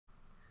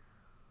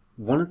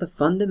One of the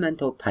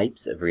fundamental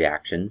types of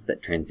reactions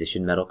that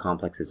transition metal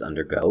complexes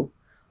undergo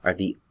are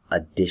the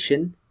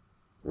addition,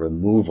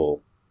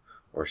 removal,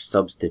 or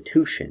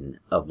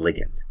substitution of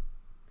ligands.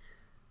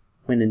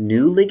 When a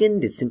new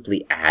ligand is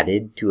simply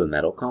added to a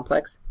metal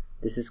complex,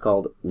 this is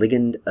called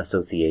ligand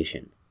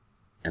association.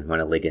 And when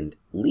a ligand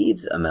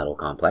leaves a metal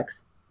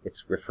complex,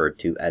 it's referred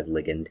to as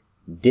ligand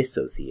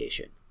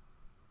dissociation.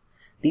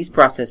 These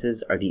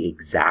processes are the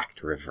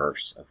exact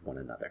reverse of one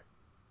another.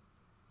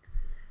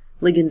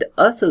 Ligand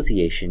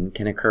association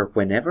can occur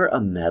whenever a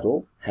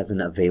metal has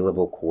an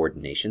available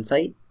coordination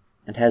site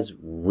and has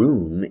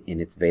room in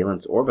its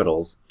valence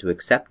orbitals to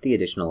accept the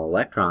additional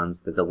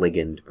electrons that the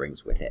ligand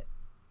brings with it.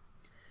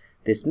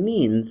 This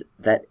means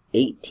that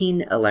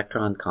 18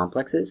 electron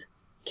complexes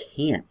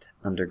can't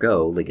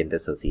undergo ligand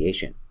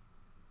association.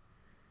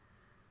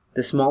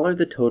 The smaller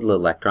the total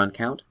electron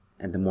count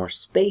and the more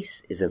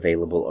space is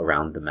available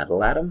around the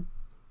metal atom,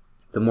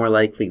 the more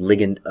likely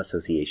ligand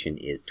association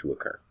is to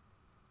occur.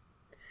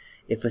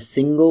 If a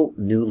single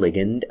new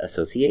ligand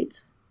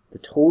associates, the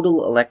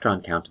total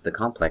electron count of the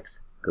complex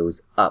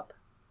goes up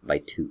by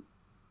 2.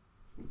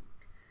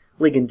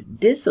 Ligand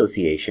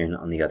dissociation,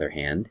 on the other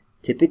hand,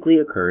 typically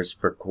occurs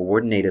for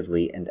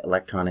coordinatively and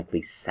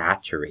electronically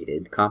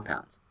saturated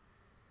compounds.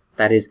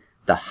 That is,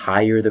 the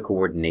higher the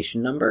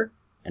coordination number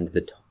and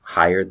the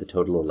higher the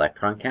total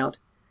electron count,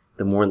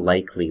 the more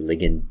likely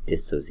ligand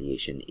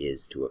dissociation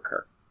is to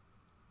occur.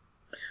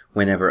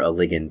 Whenever a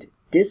ligand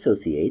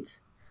dissociates,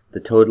 the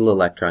total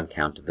electron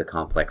count of the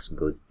complex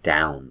goes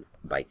down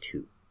by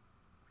 2.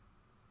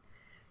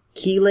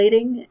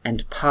 Chelating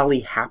and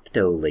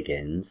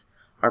polyhaptoligands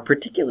are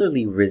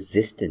particularly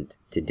resistant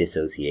to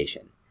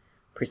dissociation,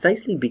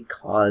 precisely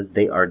because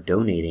they are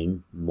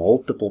donating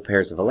multiple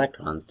pairs of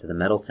electrons to the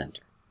metal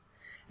center.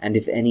 And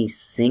if any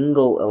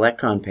single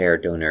electron pair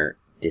donor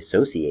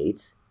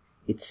dissociates,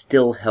 it's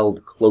still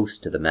held close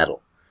to the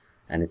metal,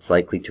 and it's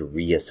likely to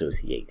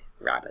reassociate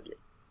rapidly.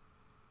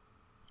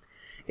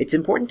 It's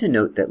important to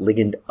note that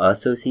ligand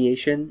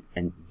association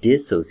and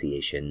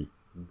dissociation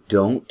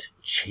don't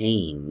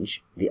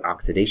change the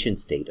oxidation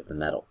state of the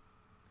metal.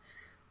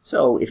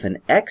 So if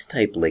an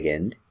X-type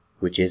ligand,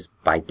 which is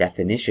by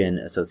definition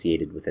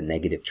associated with a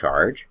negative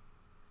charge,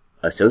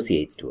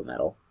 associates to a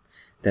metal,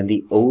 then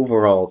the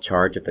overall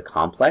charge of the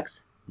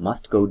complex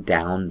must go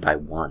down by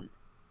 1.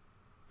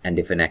 And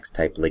if an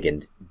X-type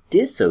ligand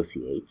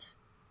dissociates,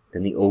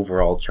 then the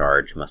overall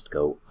charge must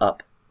go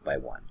up by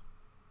 1.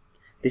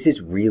 This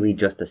is really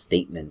just a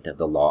statement of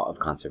the law of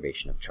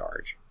conservation of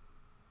charge.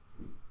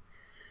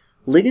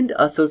 Ligand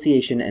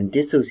association and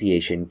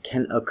dissociation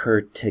can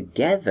occur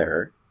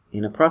together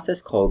in a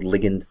process called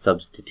ligand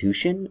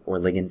substitution or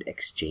ligand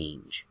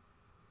exchange.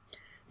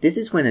 This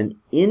is when an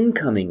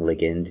incoming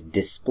ligand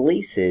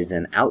displaces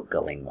an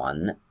outgoing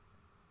one,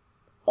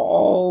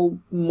 all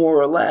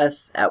more or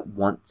less at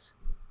once.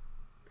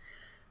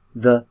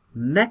 The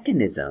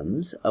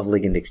mechanisms of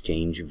ligand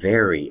exchange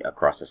vary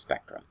across a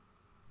spectrum.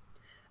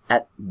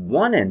 At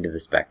one end of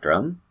the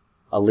spectrum,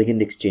 a ligand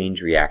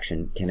exchange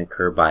reaction can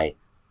occur by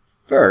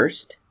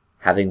first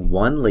having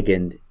one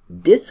ligand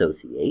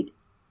dissociate,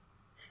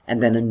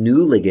 and then a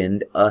new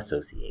ligand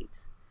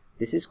associates.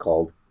 This is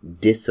called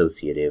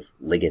dissociative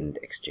ligand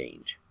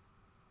exchange.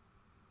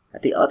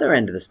 At the other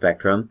end of the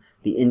spectrum,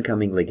 the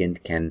incoming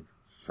ligand can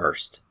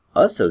first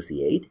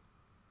associate,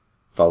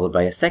 followed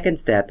by a second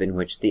step in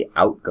which the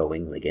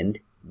outgoing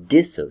ligand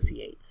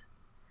dissociates.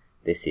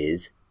 This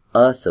is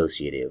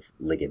associative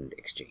ligand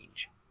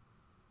exchange.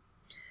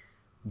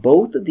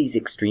 Both of these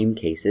extreme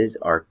cases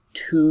are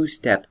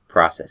two-step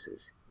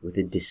processes with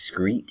a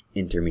discrete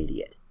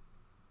intermediate.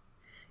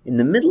 In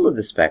the middle of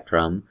the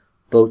spectrum,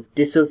 both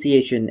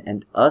dissociation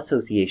and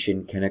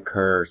association can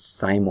occur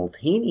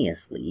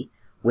simultaneously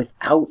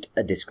without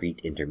a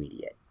discrete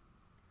intermediate.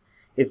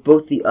 If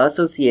both the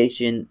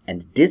association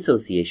and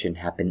dissociation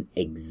happen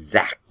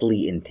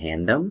exactly in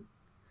tandem,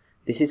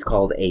 this is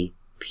called a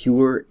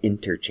pure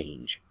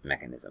interchange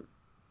mechanism.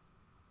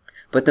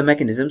 But the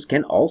mechanisms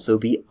can also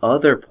be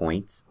other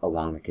points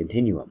along the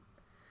continuum.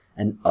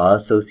 An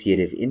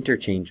associative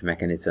interchange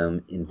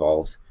mechanism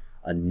involves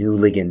a new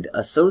ligand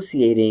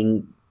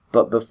associating,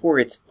 but before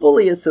it's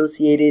fully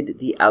associated,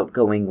 the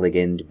outgoing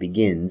ligand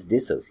begins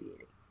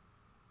dissociating.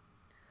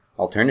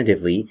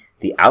 Alternatively,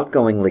 the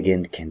outgoing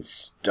ligand can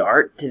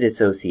start to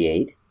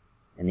dissociate,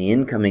 and the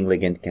incoming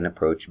ligand can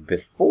approach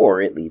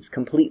before it leaves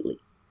completely.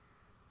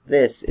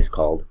 This is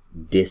called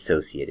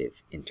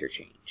dissociative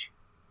interchange.